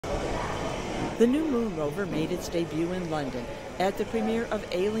The new moon rover made its debut in London at the premiere of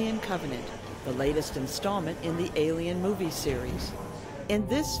Alien Covenant, the latest installment in the Alien movie series. In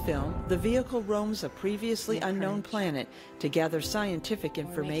this film, the vehicle roams a previously unknown planet to gather scientific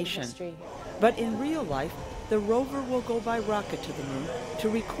information. But in real life, the rover will go by rocket to the moon to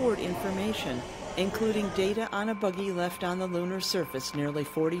record information, including data on a buggy left on the lunar surface nearly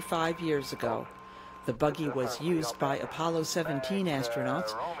 45 years ago. The buggy was used by Apollo 17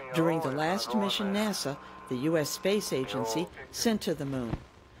 astronauts during the last mission NASA, the U.S. Space Agency, sent to the moon.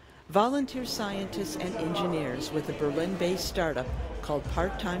 Volunteer scientists and engineers with a Berlin-based startup called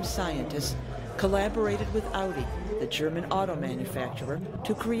Part-Time Scientists collaborated with Audi, the German auto manufacturer,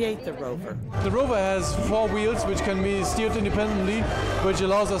 to create the rover. The rover has 4 wheels which can be steered independently, which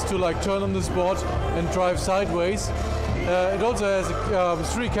allows us to turn on the spot and drive sideways. It also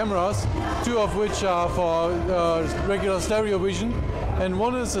has 3 cameras, 2 of which are for regular stereo vision, and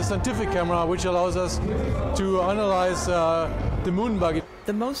 1 is a scientific camera which allows us to analyze the moon buggy.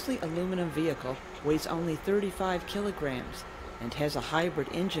 The mostly aluminum vehicle weighs only 35 kilograms and has a hybrid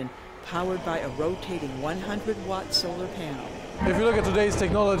engine powered by a rotating 100-watt solar panel. If you look at today's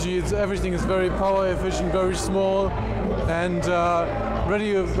technology, everything is very power efficient, very small, and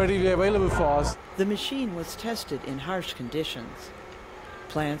readily available for us. The machine was tested in harsh conditions.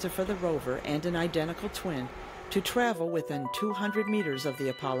 Plans are for the rover and an identical twin to travel within 200 meters of the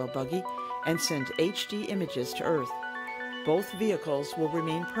Apollo buggy and send HD images to Earth. Both vehicles will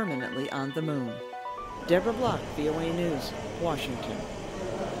remain permanently on the moon. Deborah, VOA News, Washington.